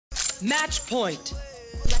Match point.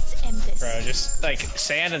 Let's end this. Bro, just like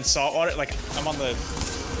sand and salt water. Like I'm on the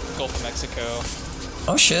Gulf of Mexico.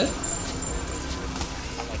 Oh shit.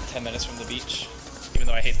 I'm like 10 minutes from the beach. Even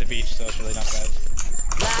though I hate the beach, so it's really not bad.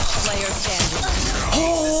 Last player standing.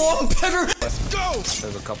 Oh, I'm better. Let's go.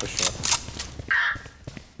 There's a couple shots.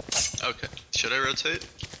 Okay. Should I rotate?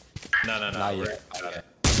 No. Not yet. Okay.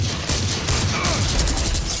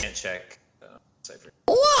 Can't check. Safer.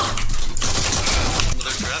 Another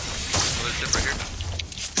trap. Another trip right here.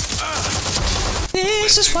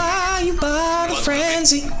 This is why you bought a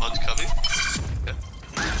frenzy. One's cubby. Okay.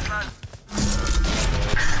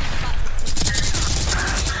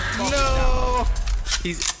 No.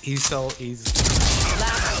 He's so easy.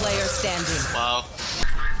 Last player standing. Wow.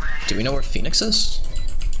 Do we know where Phoenix is?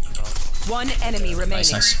 One enemy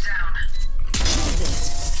remaining. Nice.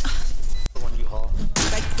 The one you haul.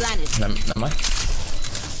 Right planet. Never mind.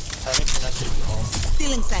 Having connected you haul.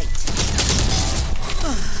 Still in sight.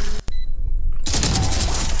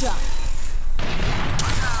 Done.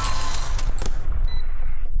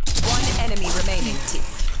 One enemy remaining.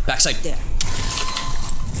 Backside. There.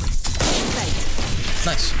 Sight.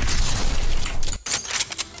 Nice.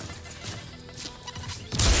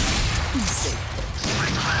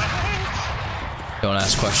 Don't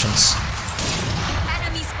ask questions.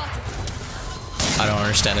 Enemy spotted. I don't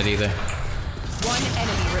understand it either. One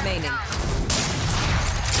enemy remaining.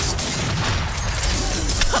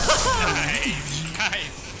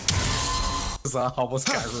 I almost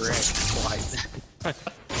got wrecked twice. That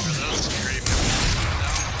was great. Now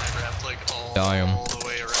I wrapped like all the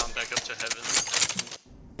way around back up to heaven.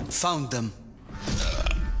 Found them.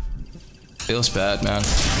 Feels bad, man.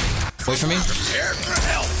 Wait for me. Prepare for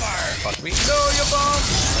hellfire. Fuck me. No, you bomb.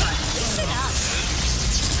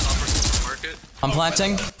 Market. I'm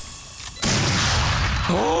planting.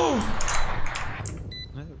 Oh.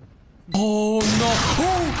 Oh no.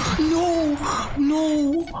 Oh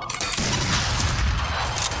no.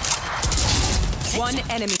 One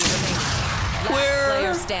enemy remaining. Last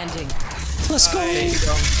player standing. Let's go. I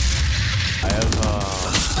have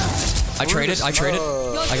I traded. I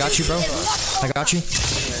got you, bro. I got you.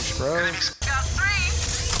 bro.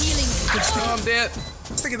 Healing. No, I'm dead.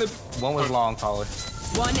 Stick the one was long, probably.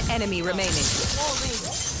 One enemy remaining.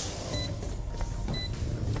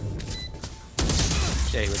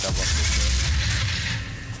 Yeah, he was double.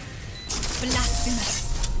 Blasphemous.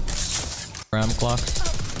 Ram clock.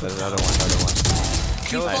 There's another one.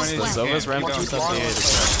 Kill it. The Zova's ram clock 78.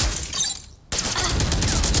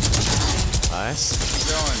 Nice.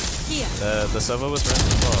 Here. The Sova was ram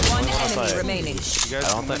clock. One enemy remaining. You guys I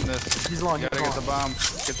don't can win think- this. He's long. You gotta get the bomb.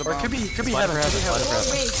 Get the bomb. Could be heaven.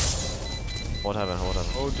 Hold heaven.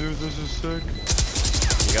 Oh, dude, this is sick.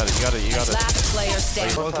 You got it. Last player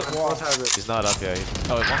standing. He's not up yet.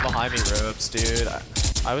 Oh, one behind me, ropes, dude.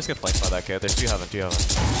 I always get flanked by that kid. There's two heaven. Here.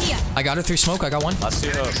 I got it through smoke. I got one. Last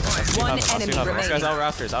two heaven. One enemy This remaining. guy's out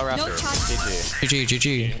rafters. No charge. GG.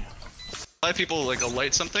 GG. Five people like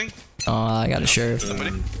alight something. I got a sheriff.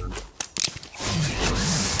 Somebody.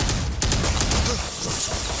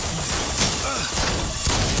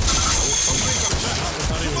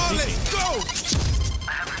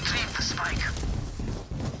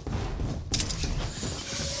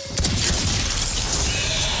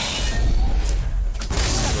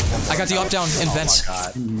 I got the up down in vents.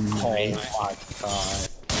 Oh my god.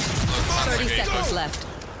 30 seconds left.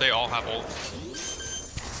 They all have ult.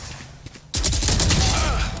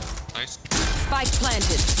 Nice. Spike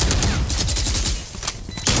planted.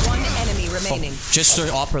 One enemy remaining. Just the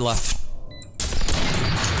upper left.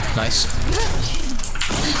 Nice.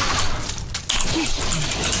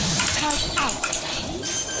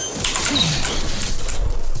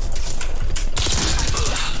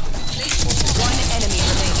 One enemy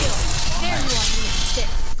remaining.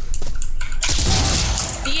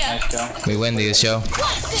 We win these, yo.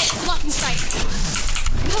 Blocking sight.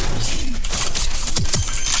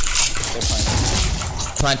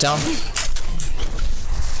 Plant down.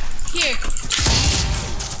 Here.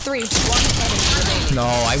 3. One enemy remaining. No,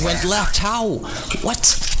 I went left. How?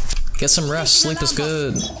 What? Get some rest. Sleep is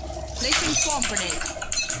good. Placing swamp grenade.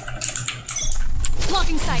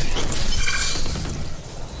 Blocking sight.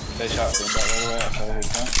 They shot from that right away outside of his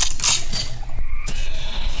gun.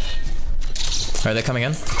 Are they coming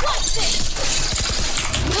in?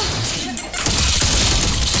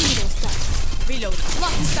 Reload.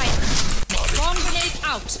 Blocking sight. Bomb grenade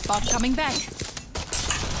out. Bomb coming back.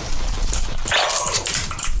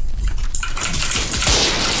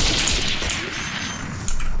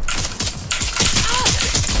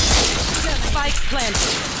 Spike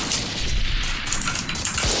planted.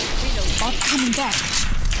 Reload. Bomb coming back.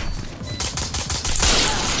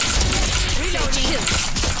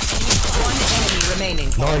 remaining.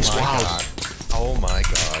 Nice, Oh my wow. god. Oh my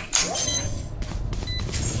god.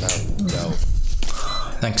 No.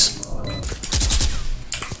 Thanks.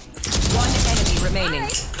 One enemy remaining.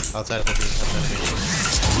 Outside of the beam, outside of the beam.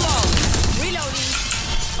 Reloading.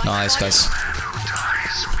 Nice, guys.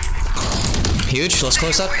 Huge, let's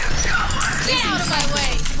close that. Get out of my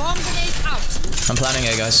way. Bomb grenade out. I'm planning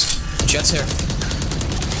A, guys. Jet's here.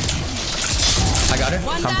 I got her.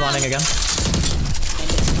 I'm planning again.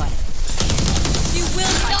 You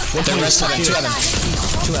will not. The rest heaven, 2 heaven.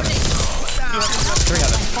 2 heaven. 3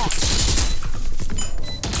 heaven.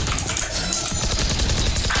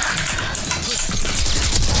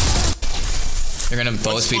 They're gonna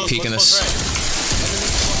both be peeking this.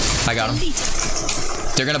 I got him.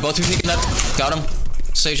 They're gonna both be peeking that. Got him.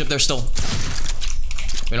 Sage up there still.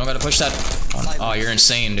 We don't gotta push that. Oh, you're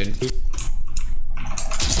insane, dude.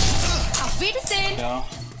 Auf Wiedersehen. No.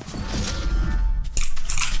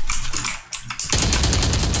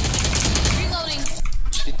 Reloading.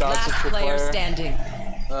 She thought Last it's the player player. standing.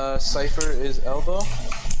 Cypher is elbow.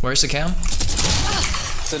 Where's the cam?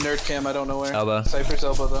 It's a nerd cam, I don't know where. Elbow. Cypher's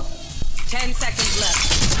elbow though. 10 seconds left.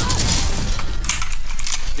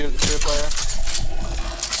 You're the third player.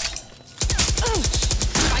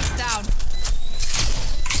 Spikes down.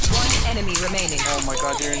 One enemy remaining. Oh my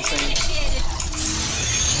god, you're insane. Initiated.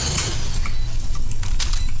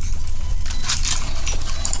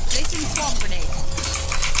 Placing swamp grenade.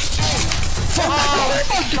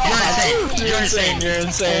 You're insane. You're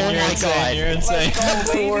insane. You're insane. You're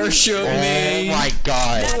insane. Worship Oh my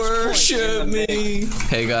god. Worship me.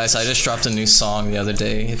 Hey guys, I just dropped a new song the other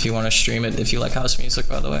day. If you want to stream it, if you like house music,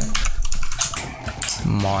 by the way.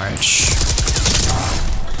 March.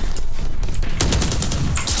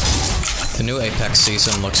 The new Apex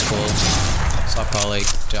season looks cool, so I'll probably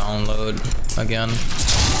download again.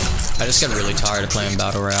 I just get really tired of playing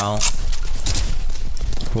Battle Royale.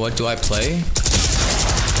 What do I play?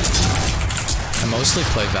 I mostly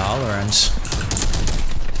play Valorant.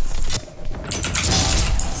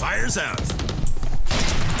 Fire's out.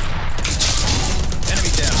 Enemy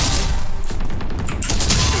down.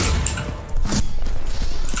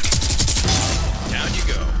 Down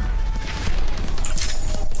you go.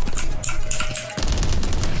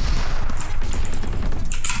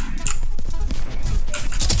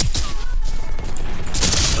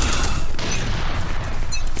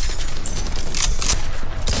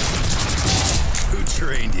 Who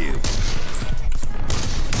trained you?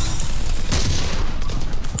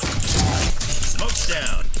 Smoke's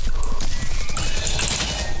down.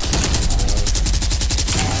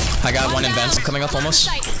 I got one in vents coming up almost.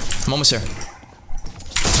 I'm almost here. One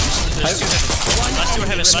enemy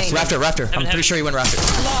remaining. Raptor. I'm pretty sure he went Raptor.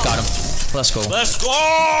 Got him. Let's go. Let's go!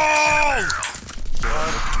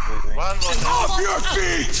 One water. Off your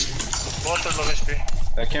feet! Water low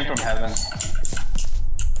HP. That came from heaven.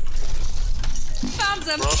 Found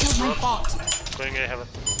them. Rock, Killed my rock. bot. Going A heaven.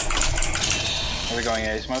 Are we going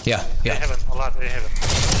A smoke? Yeah. A heaven. A lot. A heaven.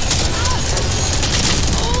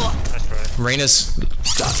 Nice try. Reyna's.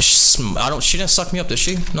 She didn't suck me up, did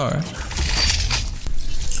she? No, right?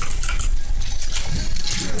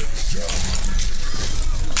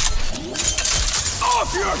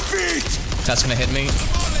 Off your feet! That's gonna hit me.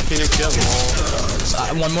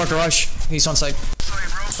 One more garage. He's on site.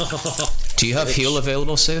 Do you have heal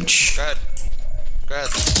available, Sage? Go ahead. Go ahead.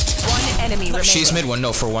 One enemy remaining. She's mid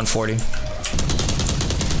window for 140.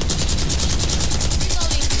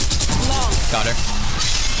 Long. Got her.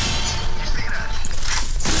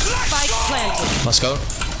 Spike planted. Let's go.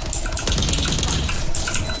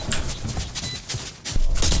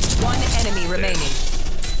 One enemy remaining.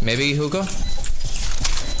 Maybe Hugo?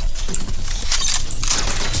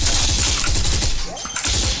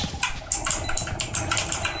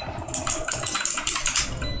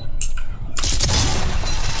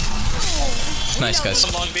 Nice,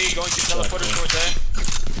 guys. Long B going to teleporter towards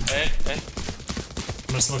A. A. I'm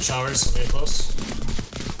gonna smoke showers, very close.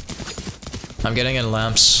 I'm getting in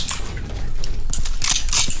lamps.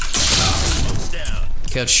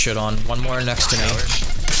 Get shit on. One more next to me.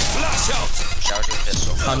 Flash out! Showers with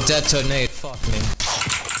pistol. I'm dead to nade. Fuck me.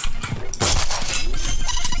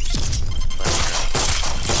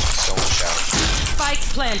 So much showers. Spike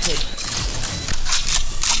planted.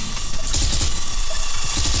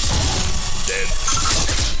 Dead.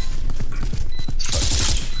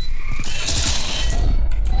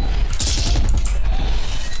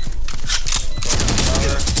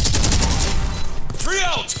 Three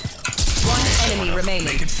out! One enemy remaining.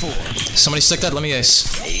 Make it 4. Somebody stick that. Let me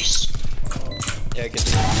ace. Ace. Yeah, get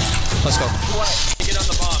it. Let's go. You get on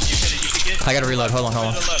the bomb. You hit it. You can get. I gotta reload. Hold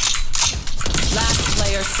on. To the left. Last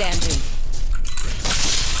player standing.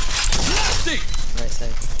 Right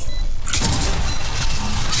side.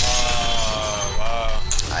 Oh, wow.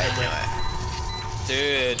 I knew it.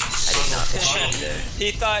 Dude. I did not achieve it.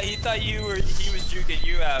 He thought he was juking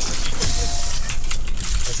you out.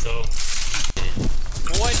 Let's go.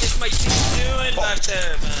 What is my team doing back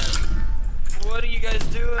there, man? What are you guys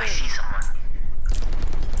doing?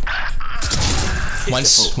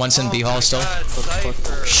 One's in B hall still. Hook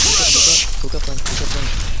up one.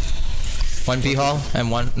 One B hall and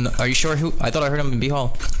one. No, are you sure who? I thought I heard him in B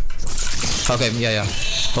hall. Okay, yeah.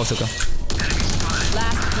 Both hookah.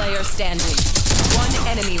 Last player standing. One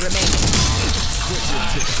enemy remaining.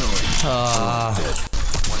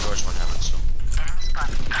 One doors, one heaven, so.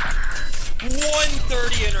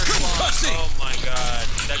 130 in her spawn. Oh my god.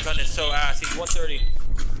 That gun is so ass. He's 130.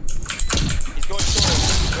 He's going short.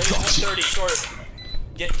 Wait, 130 short.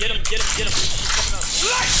 Get him. He's coming up.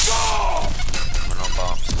 Let's go! One on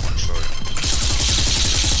bomb, one short.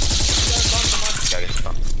 Yeah, get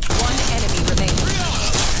bomb. One enemy remaining.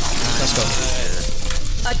 Let's go.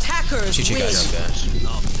 Attackers GG win. guys. Guys.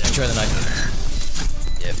 Enjoy the night.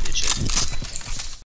 Yeah, bitches.